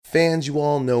Fans, you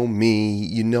all know me.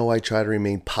 You know I try to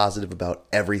remain positive about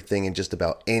everything and just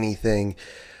about anything.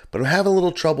 But I'm having a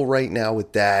little trouble right now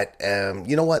with that.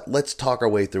 You know what? Let's talk our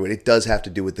way through it. It does have to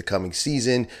do with the coming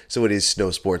season, so it is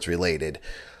snow sports related.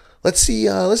 Let's see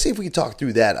if we can talk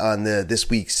through that on this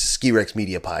week's Ski Rex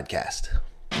Media podcast.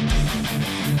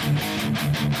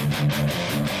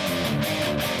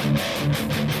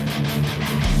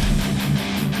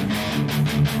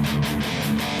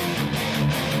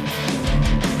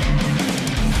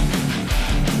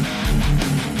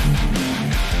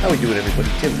 How are we doing, everybody?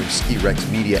 Tim from Ski Rex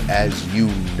Media. As you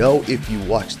know, if you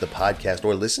watch the podcast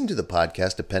or listen to the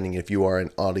podcast, depending if you are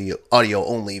an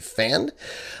audio-only fan,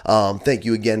 thank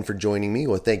you again for joining me,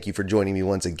 or thank you for joining me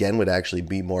once again would actually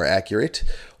be more accurate,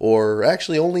 or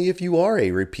actually only if you are a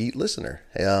repeat listener.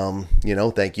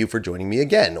 Thank you for joining me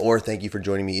again, or thank you for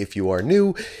joining me if you are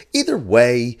new. Either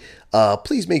way,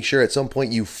 please make sure at some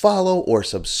point you follow or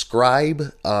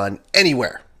subscribe on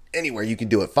anywhere you can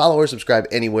do it. Follow or subscribe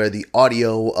anywhere. The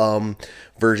audio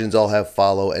versions all have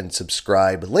follow and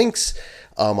subscribe links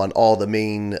on all the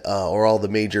main or all the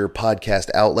major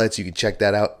podcast outlets. You can check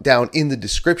that out down in the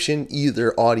description,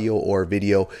 either audio or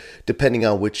video, depending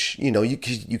on which, you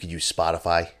could use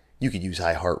Spotify. You could use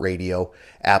iHeartRadio,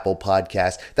 Apple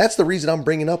Podcasts. That's the reason I'm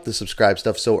bringing up the subscribe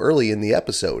stuff so early in the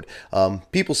episode.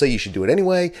 People say you should do it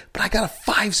anyway, but I got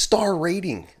a 5-star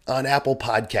rating on Apple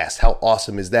Podcasts. How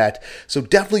awesome is that? So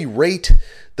definitely rate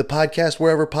the podcast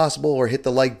wherever possible, or hit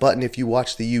the like button if you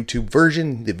watch the YouTube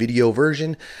version, the video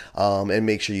version, and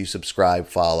make sure you subscribe,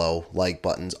 follow, like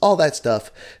buttons, all that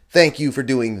stuff. Thank you for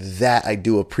doing that. I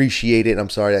do appreciate it. I'm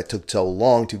sorry that took so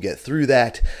long to get through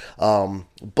that.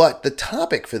 But the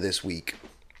topic for this week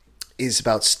is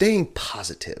about staying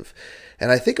positive. And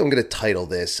I think I'm going to title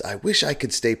this, I wish I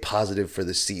could stay positive for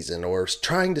the season, or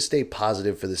trying to stay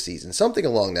positive for the season. Something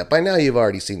along that. By now you've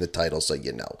already seen the title, so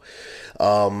you know.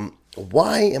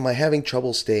 Why am I having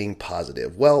trouble staying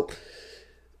positive? Well,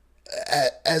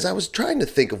 as I was trying to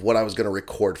think of what I was going to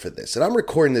record for this, and I'm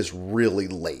recording this really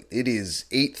late. It is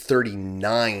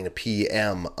 8:39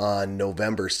 p.m. on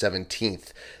November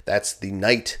 17th. That's the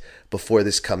night before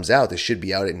this comes out. This should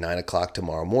be out at 9 o'clock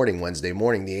tomorrow morning, Wednesday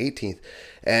morning, the 18th.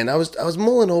 And I was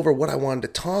mulling over what I wanted to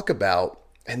talk about,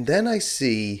 and then I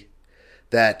see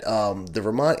that the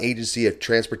Vermont Agency of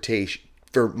Transportation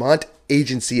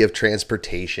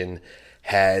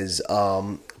has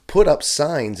put up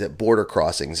signs at border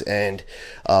crossings, and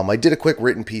I did a quick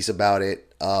written piece about it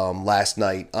last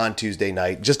night, on Tuesday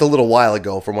night, just a little while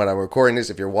ago from when I'm recording this.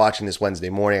 If you're watching this Wednesday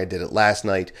morning, I did it last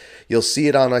night. You'll see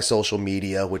it on my social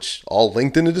media, which all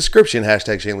linked in the description,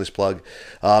 #shameless plug,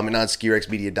 and on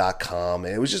skirexmedia.com.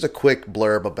 And it was just a quick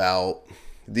blurb about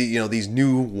these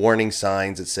new warning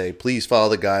signs that say, please follow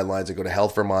the guidelines, and go to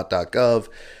healthvermont.gov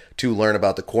to learn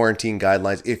about the quarantine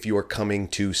guidelines if you're coming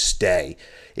to stay.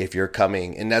 If you're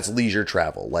coming, and that's leisure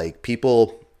travel, like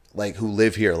people like who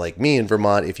live here, like me in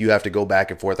Vermont. If you have to go back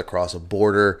and forth across a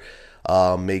border,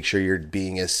 make sure you're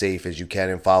being as safe as you can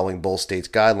and following both states'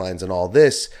 guidelines and all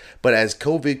this. But as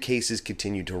COVID cases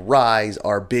continue to rise,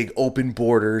 our big open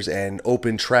borders and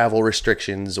open travel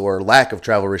restrictions, or lack of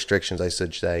travel restrictions, I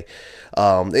should say,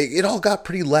 it all got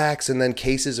pretty lax, and then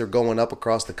cases are going up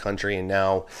across the country, and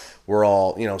now we're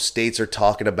all, states are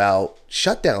talking about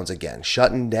shutdowns again,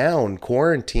 shutting down,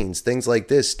 quarantines, things like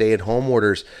this, stay-at-home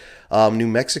orders. New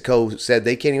Mexico said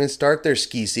they can't even start their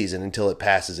ski season until it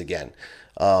passes again.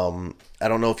 I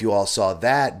don't know if you all saw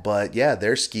that, but yeah,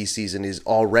 their ski season is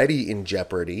already in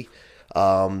jeopardy.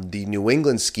 The New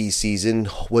England ski season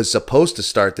was supposed to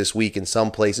start this week in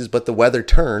some places, but the weather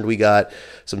turned. We got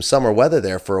some summer weather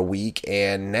there for a week,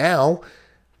 and now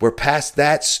we're past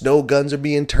that. Snow guns are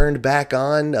being turned back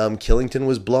on. Killington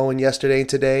was blowing yesterday and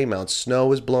today. Mount Snow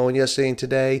was blowing yesterday and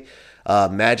today.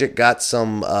 Magic got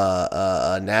some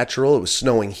natural. It was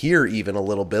snowing here even a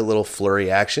little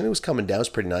flurry action. It was coming down. It was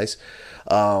pretty nice.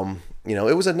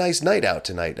 It was a nice night out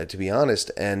tonight, to be honest.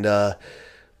 And,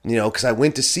 because I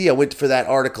went for that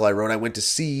article I wrote, I went to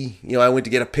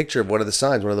get a picture of one of the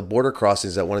signs, one of the border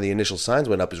crossings that one of the initial signs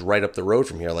went up is right up the road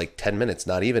from here, like 10 minutes,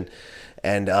 not even.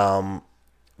 And,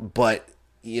 but,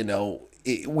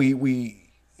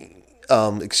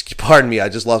 pardon me, I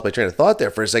just lost my train of thought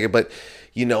there for a second. But,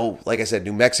 like I said,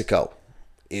 New Mexico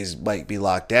might be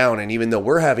locked down. And even though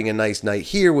we're having a nice night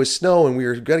here with snow, and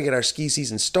we're going to get our ski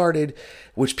season started,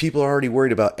 which people are already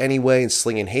worried about anyway, and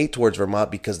slinging hate towards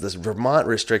Vermont because the Vermont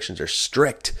restrictions are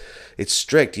strict. It's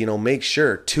strict. Make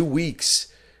sure 2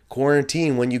 weeks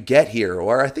quarantine when you get here,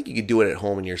 or I think you could do it at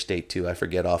home in your state too, I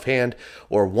forget offhand,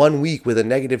 or 1 week with a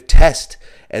negative test,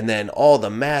 and then all the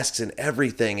masks and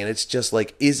everything, and it's just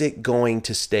like, is it going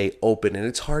to stay open? And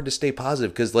it's hard to stay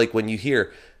positive, because like when you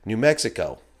hear New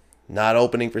Mexico not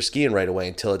opening for skiing right away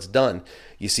until it's done,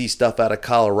 you see stuff out of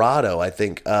Colorado, I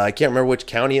think, I can't remember which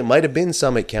county, it might have been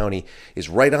Summit County, is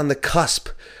right on the cusp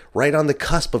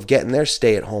of getting their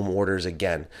stay-at-home orders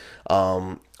again.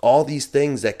 All these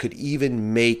things that could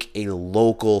even make a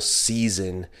local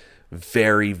season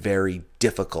very, very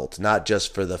difficult, not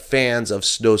just for the fans of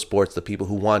snow sports, the people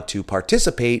who want to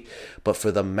participate, but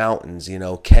for the mountains.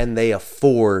 Can they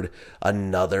afford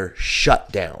another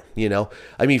shutdown?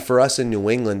 I mean, for us in New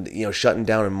England, shutting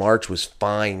down in March was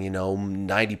fine.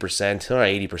 90%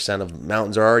 or 80% of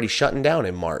mountains are already shutting down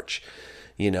in March.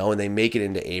 And they make it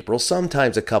into April.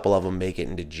 Sometimes a couple of them make it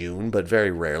into June, but very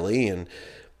rarely. And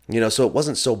so it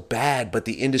wasn't so bad, but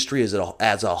the industry as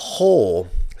a whole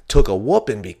took a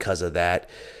whooping because of that.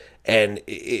 And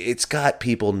it's got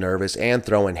people nervous and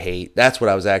throwing hate. That's what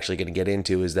I was actually going to get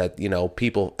into, is that,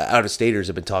 people, out-of-staters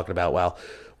have been talking about,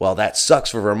 well, that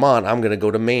sucks for Vermont. I'm going to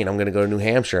go to Maine. I'm going to go to New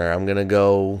Hampshire. I'm going to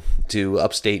go to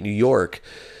upstate New York.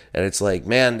 And it's like,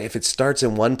 man, if it starts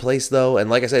in one place, though, and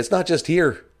like I said, it's not just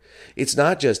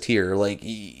here. Like,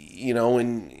 in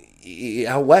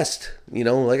out west,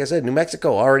 like I said, New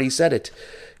Mexico already said it.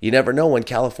 You never know when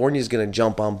California's going to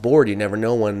jump on board. You never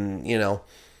know when,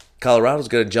 Colorado's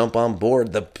going to jump on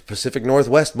board. The Pacific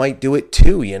Northwest might do it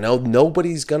too.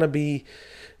 Nobody's going to be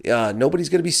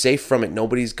safe from it.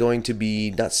 Nobody's going to be,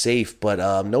 not safe, but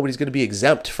nobody's going to be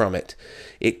exempt from it.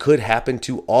 It could happen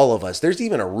to all of us. There's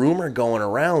even a rumor going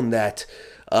around that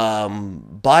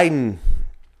Biden,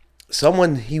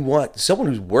 someone who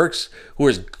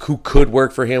could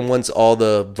work for him once all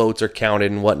the votes are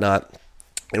counted and whatnot,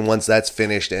 and once that's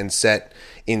finished and set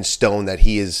in stone that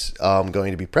he is going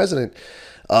to be president,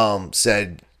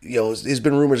 said, there's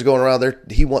been rumors going around there.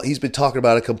 He's been talking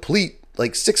about a complete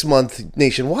 6-month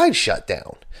nationwide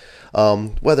shutdown.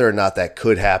 Whether or not that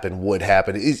could happen, would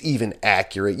happen, is even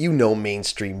accurate.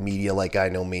 Mainstream media like I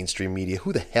know mainstream media.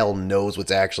 Who the hell knows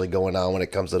what's actually going on when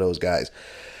it comes to those guys?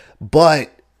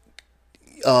 But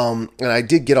and I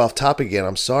did get off topic again.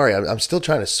 I'm sorry. I'm still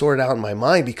trying to sort it out in my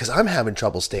mind because I'm having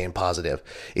trouble staying positive.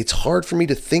 It's hard for me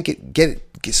to think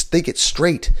it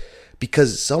straight,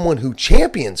 because someone who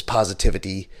champions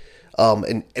positivity,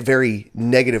 a very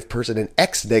negative person, an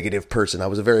ex-negative person. I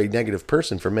was a very negative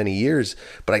person for many years,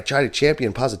 but I try to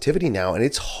champion positivity now, and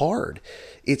it's hard.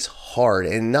 It's hard,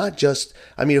 and not just.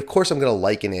 I mean, of course, I'm going to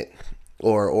liken it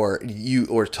or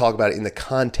talk about it in the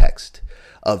context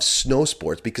of snow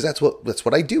sports, because that's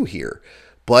what I do here.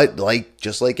 But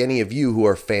just like any of you who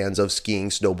are fans of skiing,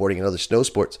 snowboarding, and other snow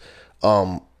sports,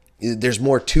 there's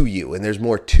more to you and there's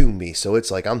more to me. So it's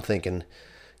like I'm thinking,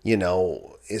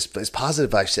 as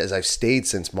positive as I've stayed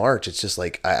since March, it's just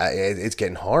like it's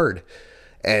getting hard.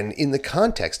 And in the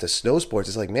context of snow sports,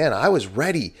 it's like, man, I was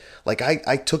ready.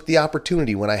 I took the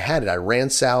opportunity when I had it. I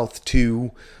ran south to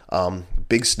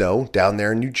Big Snow down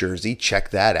there in New Jersey.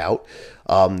 Check that out.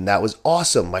 That was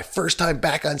awesome. My first time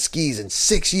back on skis in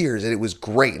 6 years, and it was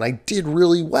great. And I did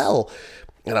really well.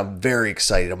 And I'm very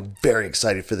excited. I'm very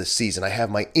excited for this season. I have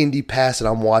my Indy Pass, and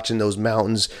I'm watching those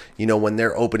mountains, when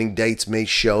their opening dates may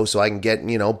show, so I can get,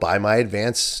 buy my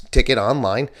advance ticket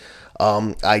online.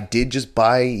 I did just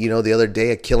buy, the other day,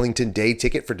 a Killington Day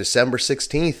ticket for December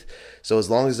 16th. So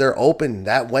as long as they're open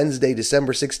that Wednesday,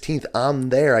 December 16th, I'm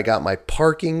there. I got my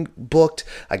parking booked.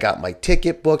 I got my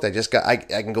ticket booked. I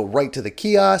can go right to the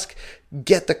kiosk,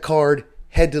 get the card,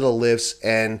 head to the lifts,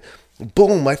 and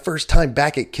boom, my first time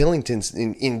back at Killington's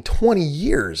in 20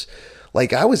 years.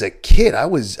 I was a kid. I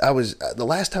was the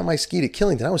last time I skied at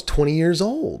Killington, I was 20 years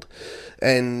old.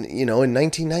 And, in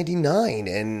 1999,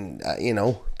 and,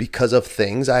 because of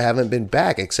things, I haven't been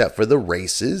back except for the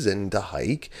races and to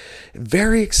hike.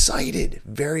 Very excited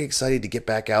to get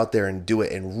back out there and do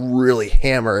it and really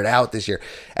hammer it out this year.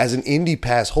 As an Indy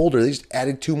Pass holder, they just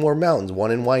added 2 more mountains,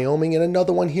 one in Wyoming and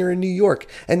another one here in New York.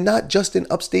 And not just in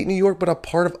upstate New York, but a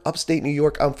part of upstate New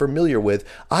York I'm familiar with.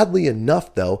 Oddly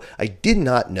enough, though, I did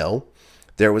not know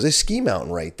there was a ski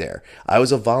mountain right there. I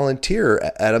was a volunteer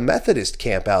at a Methodist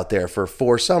camp out there for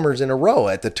 4 summers in a row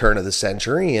at the turn of the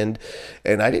century, and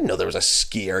I didn't know there was a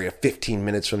ski area 15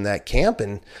 minutes from that camp,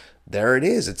 and there it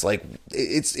is. It's like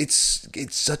it's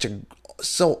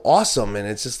so awesome, and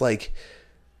it's just like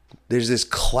there's this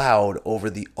cloud over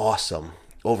the awesome,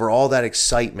 over all that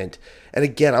excitement. And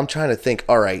again, I'm trying to think,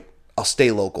 all right, I'll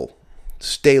stay local.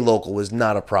 Stay local was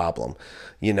not a problem.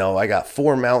 I got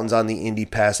 4 mountains on the Indy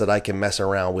Pass that I can mess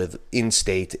around with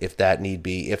in-state if that need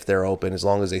be, if they're open, as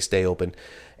long as they stay open.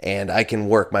 And I can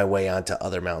work my way onto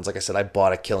other mountains. Like I said, I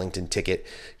bought a Killington ticket.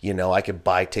 I could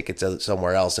buy tickets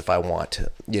somewhere else if I want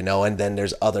to, and then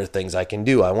there's other things I can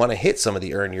do. I want to hit some of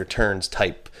the earn your turns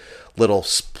type little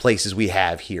places we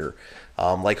have here.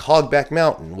 Like Hogback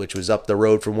Mountain, which was up the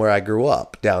road from where I grew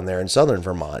up down there in southern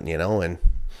Vermont,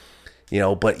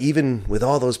 but even with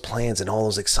all those plans and all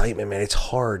those excitement, man, it's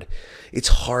hard. It's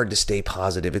hard to stay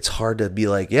positive. It's hard to be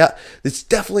like, yeah, it's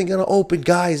definitely going to open,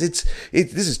 guys.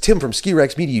 This is Tim from Ski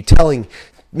Rex Media telling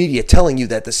you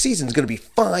that the season's going to be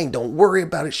fine. Don't worry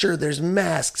about it. Sure, there's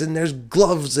masks and there's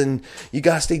gloves and you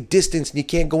got to stay distanced and you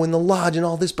can't go in the lodge and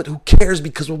all this, but who cares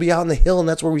because we'll be out on the hill and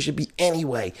that's where we should be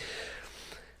anyway.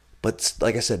 But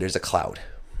like I said, there's a cloud.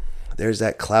 There's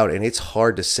that cloud, and it's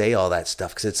hard to say all that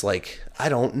stuff because it's like, I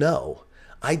don't know,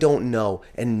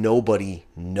 and nobody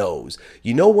knows.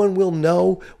 When we'll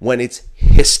know? When it's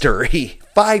history.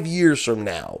 5 years from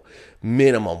now,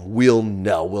 minimum, we'll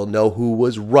know. We'll know who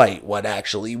was right, what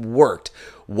actually worked,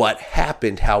 what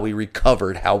happened, how we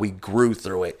recovered, how we grew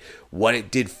through it, what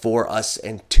it did for us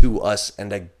and to us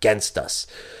and against us.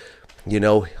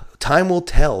 Time will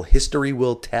tell. History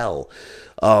will tell.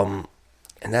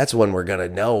 And that's when we're going to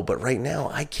know. But right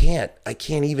now, I can't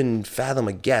even fathom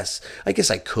a guess. I guess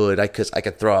I could. I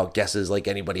could throw out guesses like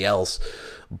anybody else.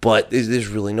 But there's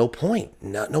really no point.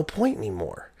 No point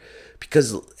anymore.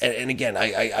 Because, and again,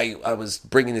 I was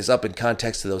bringing this up in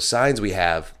context to those signs we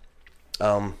have.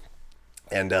 And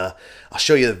I'll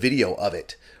show you the video of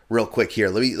it real quick here.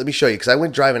 Let me show you, because I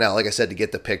went driving out, like I said, to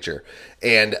get the picture,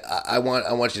 and I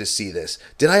want you to see this.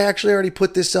 Did I actually already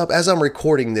put this up? As I'm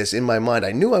recording this in my mind,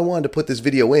 I knew I wanted to put this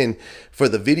video in for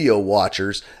the video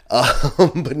watchers,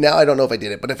 but now I don't know if I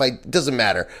did it. But it doesn't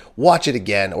matter. Watch it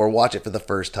again or watch it for the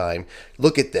first time.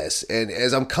 Look at this. And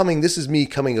as I'm coming, this is me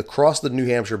coming across the New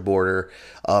Hampshire border,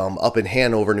 up in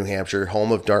Hanover, New Hampshire,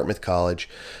 home of Dartmouth College.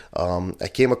 I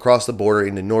came across the border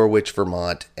into Norwich,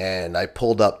 Vermont, and I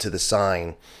pulled up to the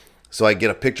sign so I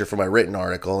get a picture for my written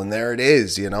article, and there it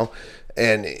is,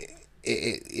 and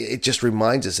it just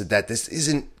reminds us that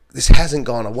this hasn't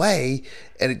gone away,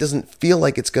 and it doesn't feel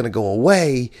like it's going to go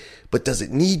away, but does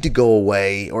it need to go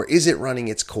away, or is it running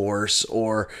its course,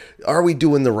 or are we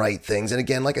doing the right things? And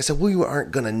again, like I said, we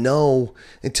aren't going to know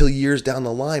until years down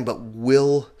the line, but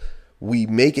will we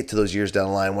make it to those years down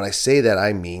the line? When I say that,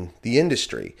 I mean the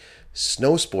industry.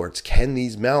 Snow sports, can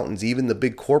these mountains, even the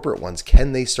big corporate ones,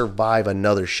 can they survive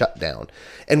another shutdown?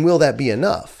 And will that be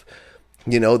enough?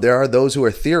 There are those who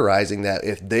are theorizing that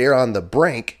if they're on the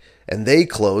brink and they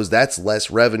close, that's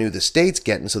less revenue the state's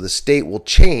getting, so the state will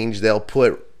change. They'll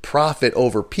put profit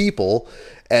over people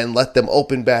and let them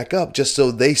open back up just so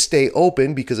they stay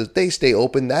open, because if they stay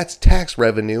open, that's tax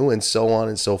revenue and so on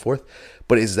and so forth.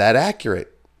 But is that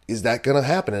accurate? Is that going to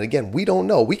happen? And again, we don't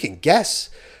know. We can guess.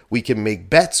 We can make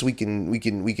bets. We can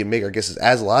make our guesses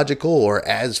as logical or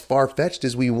as far-fetched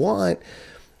as we want.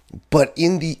 But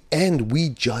in the end, we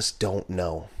just don't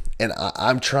know. And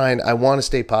I want to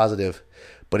stay positive,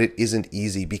 but it isn't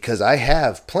easy because I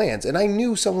have plans and I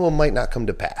knew some of them might not come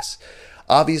to pass.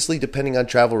 Obviously, depending on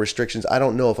travel restrictions, I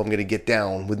don't know if I'm going to get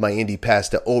down with my Indy Pass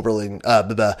to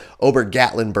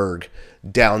Ober-Gatlinburg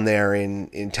down there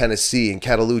in Tennessee and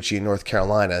Cataloochee in North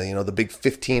Carolina. The big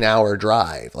 15-hour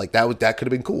drive. Like that could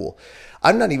have been cool.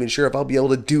 I'm not even sure if I'll be able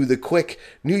to do the quick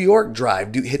New York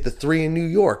drive, hit the 3 in New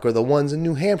York or the ones in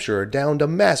New Hampshire or down to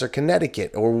Mass or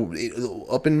Connecticut or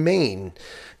up in Maine.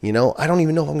 I don't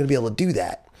even know if I'm going to be able to do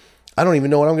that. I don't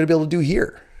even know what I'm going to be able to do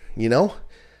here.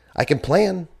 I can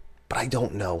plan, but I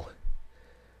don't know.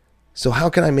 So how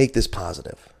can I make this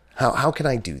positive? How can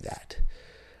I do that?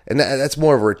 And that's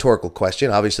more of a rhetorical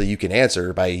question. Obviously, you can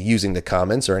answer by using the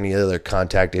comments or any other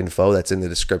contact info that's in the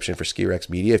description for Ski Rex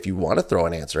Media. If you want to throw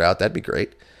an answer out, that'd be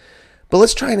great. But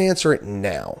let's try and answer it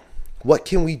now. What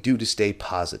can we do to stay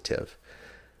positive?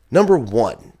 Number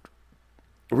 1,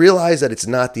 realize that it's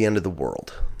not the end of the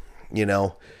world.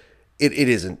 It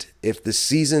isn't. If the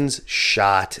season's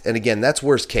shot, and again, that's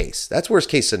worst case. That's worst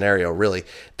case scenario, really.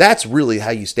 That's really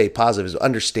how you stay positive, is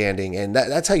understanding, and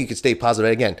that's how you can stay positive.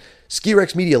 And again, Ski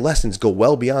Rex Media lessons go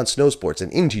well beyond snow sports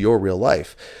and into your real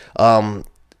life.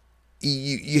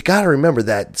 You got to remember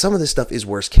that some of this stuff is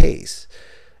worst case.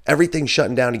 Everything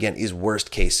shutting down again is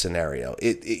worst case scenario.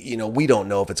 We don't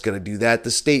know if it's going to do that. The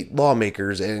state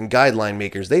lawmakers and guideline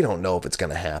makers, they don't know if it's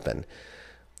going to happen.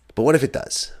 But what if it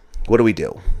does? What do we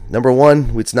do? Number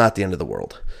 1, it's not the end of the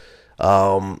world.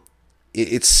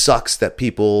 It sucks that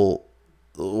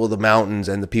the mountains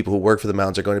and the people who work for the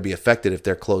mountains are going to be affected if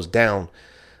they're closed down.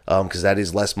 because that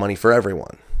is less money for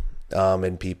everyone.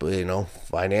 And people,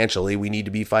 financially, we need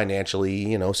to be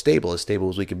financially, stable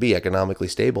as we can be, economically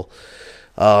stable.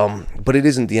 But it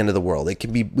isn't the end of the world. We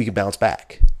can bounce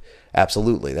back.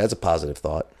 Absolutely. That's a positive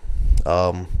thought.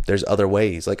 There's other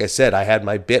ways. Like I said, I had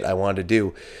my bit I wanted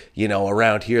to do.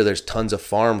 Around here, there's tons of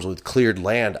farms with cleared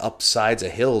land up sides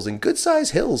of hills, and good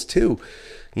sized hills too.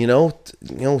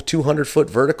 200-foot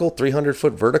vertical,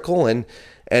 300-foot vertical, and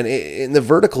the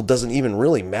vertical doesn't even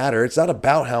really matter. It's not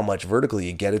about how much vertical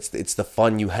you get. It's the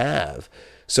fun you have.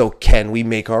 So can we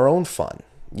make our own fun?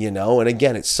 And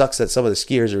again, it sucks that some of the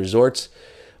skiers or resorts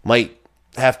might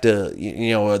have to,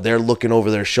 they're looking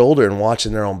over their shoulder and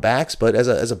watching their own backs. But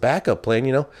as a backup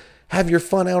plan, have your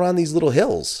fun out on these little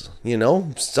hills.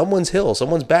 Someone's hill,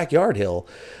 someone's backyard hill.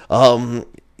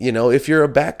 If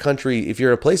you're if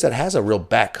you're a place that has a real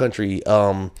backcountry,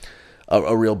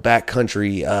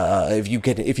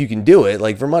 if you can do it,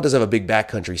 like Vermont does have a big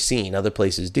backcountry scene. Other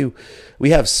places do. We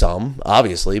have some,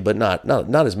 obviously, but not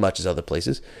as much as other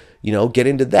places. Get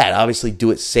into that. Obviously,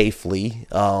 do it safely.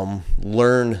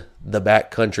 Learn the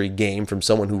backcountry game from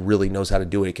someone who really knows how to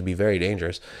do it. It can be very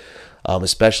dangerous,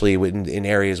 especially in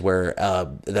areas where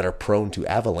that are prone to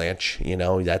avalanche.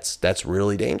 That's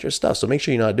really dangerous stuff. So make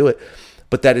sure you know how to do it.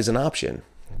 But that is an option.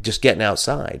 Just getting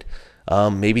outside.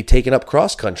 Maybe taking up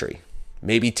cross country.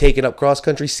 Maybe taking up cross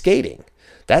country skating.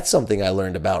 That's something I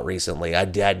learned about recently. I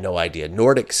had no idea.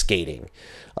 Nordic skating,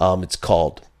 it's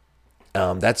called.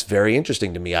 That's very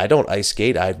interesting to me. I don't ice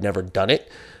skate. I've never done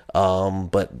it.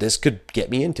 But this could get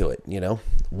me into it.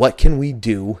 What can we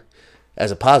do as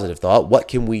a positive thought? What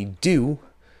can we do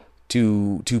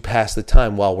to pass the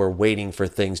time while we're waiting for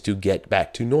things to get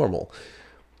back to normal?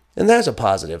 And that's a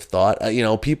positive thought.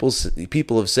 People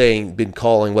have been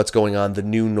calling what's going on the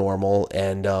new normal,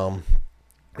 and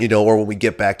or when we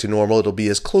get back to normal, it'll be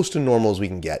as close to normal as we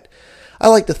can get. I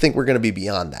like to think we're going to be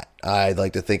beyond that. I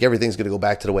like to think everything's going to go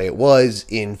back to the way it was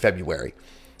in February.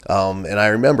 And I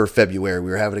remember February,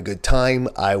 we were having a good time.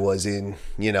 I was in,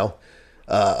 the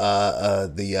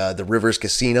Rivers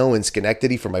Casino in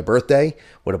Schenectady for my birthday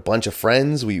with a bunch of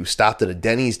friends. We stopped at a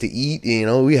Denny's to eat.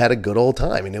 We had a good old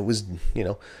time, and it was,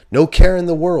 no care in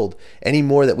the world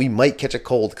anymore that we might catch a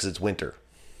cold because it's winter,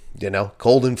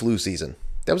 cold and flu season.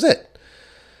 That was it.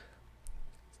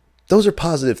 Those are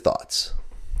positive thoughts.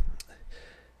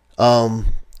 I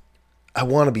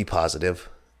want to be positive.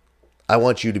 I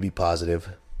want you to be positive.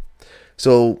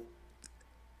 So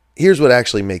here's what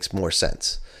actually makes more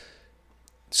sense.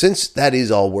 Since that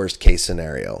is all worst case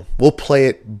scenario, we'll play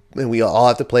it, and we all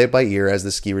have to play it by ear as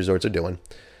the ski resorts are doing.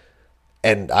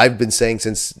 And I've been saying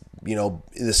since, in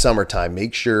the summertime,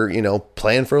 make sure,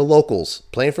 plan for locals,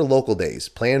 plan for local days,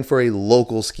 plan for a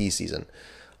local ski season.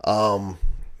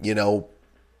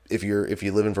 If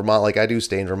you live in Vermont like I do,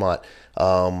 stay in Vermont.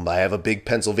 I have a big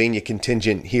Pennsylvania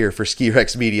contingent here for Ski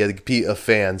Rex Media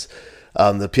fans.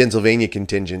 The Pennsylvania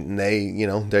contingent, and they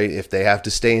if they have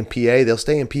to stay in PA, they'll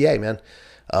stay in PA, man.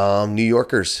 New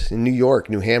Yorkers in New York,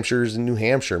 New Hampshire's in New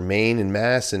Hampshire, Maine and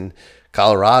Mass and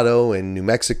Colorado and New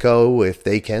Mexico, if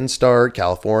they can start,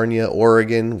 California,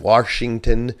 Oregon,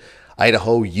 Washington,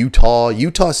 Idaho, Utah.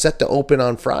 Utah's set to open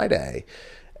on Friday.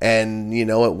 And,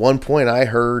 at one point I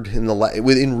heard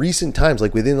in recent times,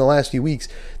 like within the last few weeks,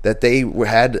 that they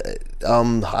had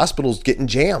hospitals getting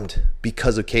jammed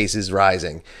because of cases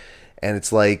rising. And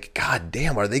it's like, God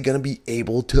damn, are they going to be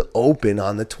able to open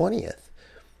on the 20th?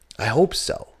 I hope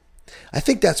so. I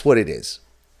think that's what it is.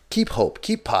 Keep hope,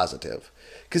 keep positive.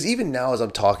 Because even now as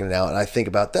I'm talking it out and I think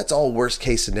about that's all worst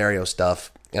case scenario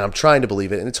stuff, and I'm trying to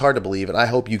believe it, and it's hard to believe, and I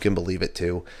hope you can believe it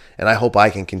too, and I hope I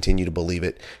can continue to believe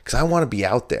it, because I want to be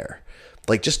out there.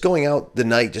 Like just going out the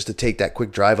night just to take that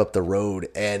quick drive up the road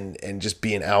and just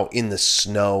being out in the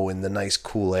snow and the nice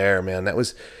cool air, man, it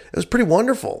was pretty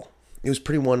wonderful. It was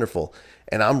pretty wonderful,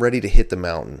 and I'm ready to hit the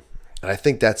mountain, and I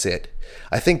think that's it.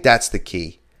 I think that's the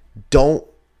key.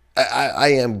 I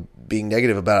am being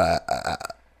negative about it,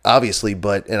 obviously,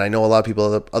 and I know a lot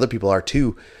of other people are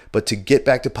too, but to get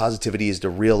back to positivity is to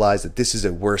realize that this is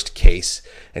a worst case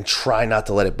and try not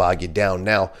to let it bog you down.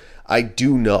 Now, I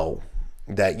do know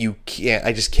that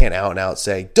I just can't out and out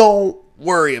say, don't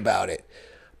worry about it.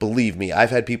 Believe me,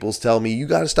 I've had people tell me, you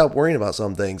got to stop worrying about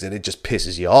some things, and it just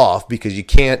pisses you off because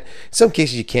in some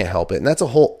cases you can't help it. And that's a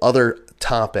whole other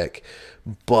topic,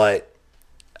 but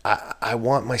I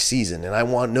want my season,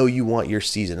 and know you want your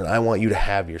season, and I want you to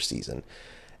have your season.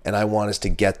 And I want us to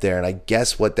get there. And I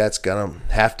guess what that's going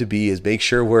to have to be is make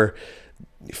sure we're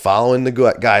following the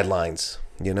guidelines,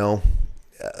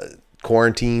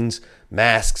 quarantines,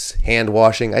 masks, hand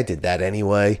washing. I did that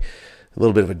anyway. A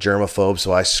little bit of a germaphobe,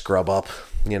 so I scrub up,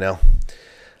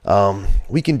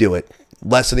 We can do it.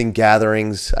 Lessening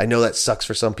gatherings. I know that sucks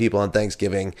for some people on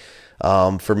Thanksgiving.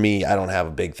 For me, I don't have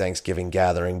a big Thanksgiving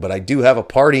gathering, but I do have a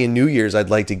party in New Year's I'd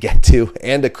like to get to,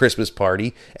 and a Christmas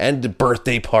party, and a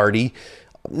birthday party.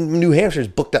 New Hampshire's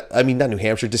booked up. I mean, not New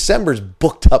Hampshire. December's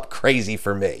booked up crazy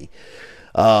for me.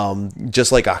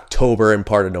 Just like October and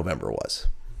part of November was.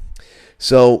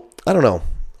 So, I don't know.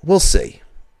 We'll see.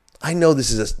 I know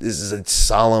this is a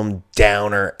solemn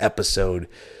downer episode,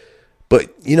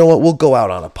 but you know what? We'll go out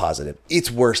on a positive.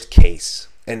 It's worst case.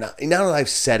 And now that I've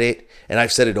said it, and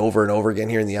I've said it over and over again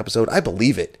here in the episode, I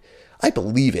believe it.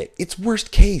 It's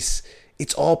worst case.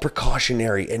 It's all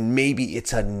precautionary, and maybe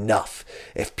it's enough.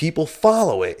 If people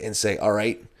follow it and say, all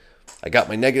right, I got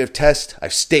my negative test,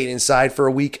 I've stayed inside for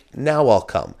a week, now I'll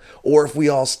come. Or if we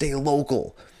all stay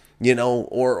local,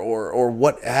 or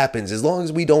what happens, as long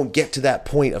as we don't get to that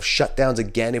point of shutdowns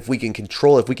again, if we can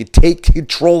take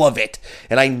control of it.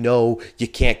 And I know you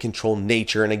can't control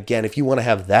nature. And again, if you want to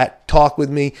have that talk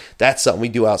with me, that's something we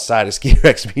do outside of Ski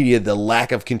Rex Media, the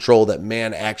lack of control that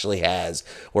man actually has,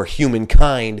 or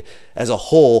humankind as a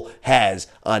whole has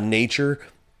on nature.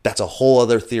 That's a whole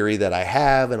other theory that I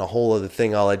have, and a whole other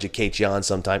thing I'll educate you on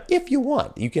sometime. If you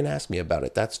want, you can ask me about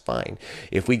it. That's fine.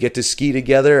 If we get to ski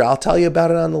together, I'll tell you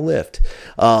about it on the lift.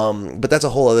 But that's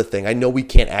a whole other thing. I know we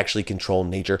can't actually control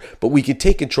nature, but we can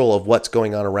take control of what's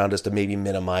going on around us to maybe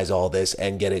minimize all this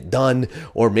and get it done.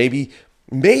 Or maybe,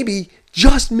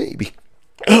 just maybe,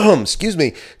 excuse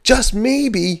me, just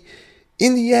maybe,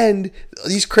 in the end,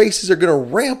 these cases are going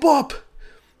to ramp up.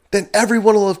 Then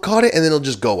everyone will have caught it, and then it'll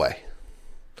just go away.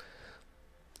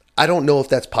 I don't know if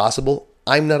that's possible.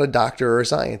 I'm not a doctor or a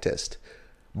scientist,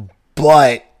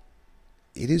 but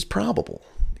it is probable.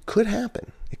 It could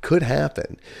happen.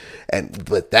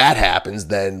 But that happens,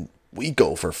 then we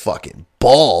go for fucking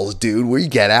balls, dude. We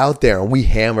get out there and we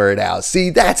hammer it out. See,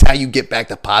 that's how you get back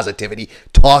to positivity.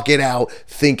 Talk it out.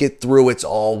 Think it through. It's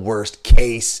all worst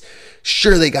case.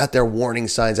 Sure, they got their warning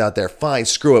signs out there. Fine,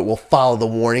 screw it. We'll follow the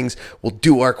warnings. We'll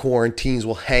do our quarantines.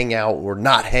 We'll hang out or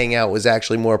not hang out was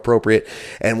actually more appropriate.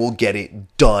 And we'll get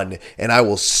it done. And I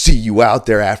will see you out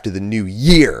there after the new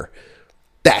year.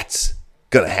 That's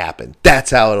going to happen. That's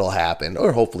how it'll happen.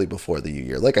 Or hopefully before the new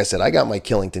year. Like I said, I got my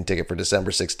Killington ticket for December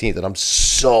 16th. And I'm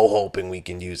so hoping we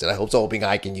can use it. hoping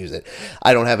I can use it.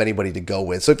 I don't have anybody to go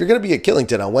with. So if you're going to be at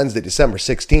Killington on Wednesday, December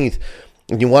 16th,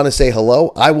 and you want to say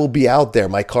hello, I will be out there.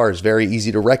 My car is very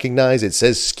easy to recognize. It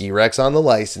says Ski Rex on the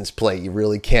license plate. You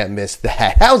really can't miss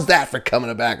that. How's that for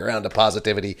coming back around to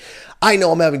positivity? I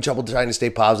know I'm having trouble trying to stay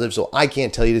positive, so I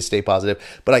can't tell you to stay positive,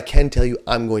 but I can tell you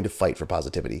I'm going to fight for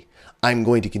positivity. I'm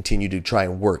going to continue to try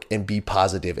and work and be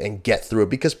positive and get through it,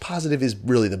 because positive is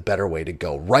really the better way to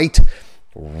go, right?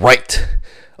 Right.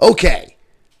 Okay.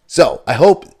 So I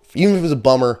hope, even if it was a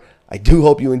bummer, I do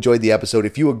hope you enjoyed the episode.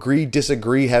 If you agree,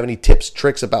 disagree, have any tips,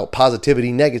 tricks about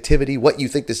positivity, negativity, what you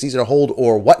think the season will hold,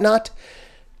 or whatnot,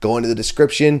 go into the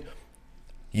description.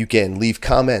 You can leave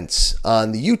comments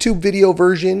on the YouTube video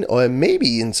version, or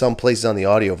maybe in some places on the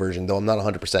audio version, though I'm not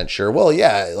 100% sure. Well,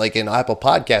 yeah, like in Apple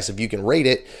Podcasts, if you can rate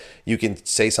it, you can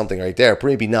say something right there.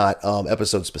 Maybe not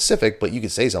episode specific, but you can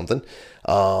say something.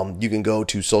 You can go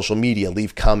to social media,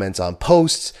 leave comments on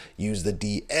posts, use the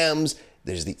DMs.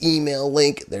 There's the email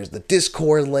link. There's the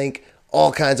Discord link.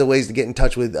 All kinds of ways to get in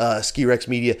touch with Ski Rex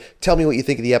Media. Tell me what you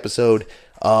think of the episode.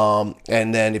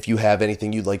 And then if you have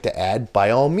anything you'd like to add, by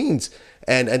all means.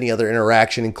 And any other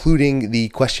interaction, including the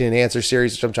question and answer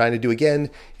series, which I'm trying to do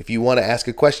again. If you want to ask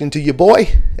a question to your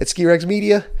boy at Ski Rex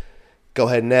Media, go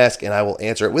ahead and ask, and I will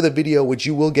answer it with a video, which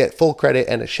you will get full credit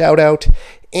and a shout out.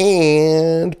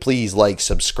 And please like,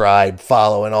 subscribe,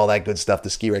 follow, and all that good stuff. The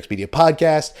Ski Rex Media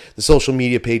podcast, the social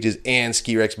media pages, and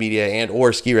Ski Rex Media, and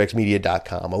or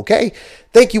skirexmedia.com. Okay?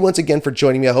 Thank you once again for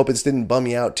joining me. I hope it didn't bum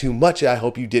you out too much. I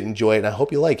hope you did enjoy it, and I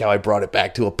hope you like how I brought it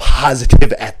back to a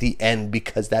positive at the end,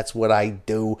 because that's what I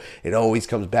do. It always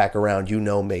comes back around. You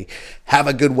know me. Have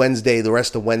a good Wednesday, the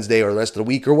rest of Wednesday, or the rest of the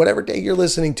week, or whatever day you're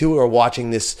listening to or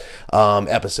watching this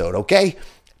episode. Okay?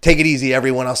 Take it easy,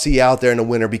 everyone. I'll see you out there in the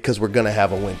winter, because we're going to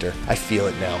have a winter. I feel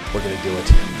it now. We're going to do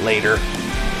it later.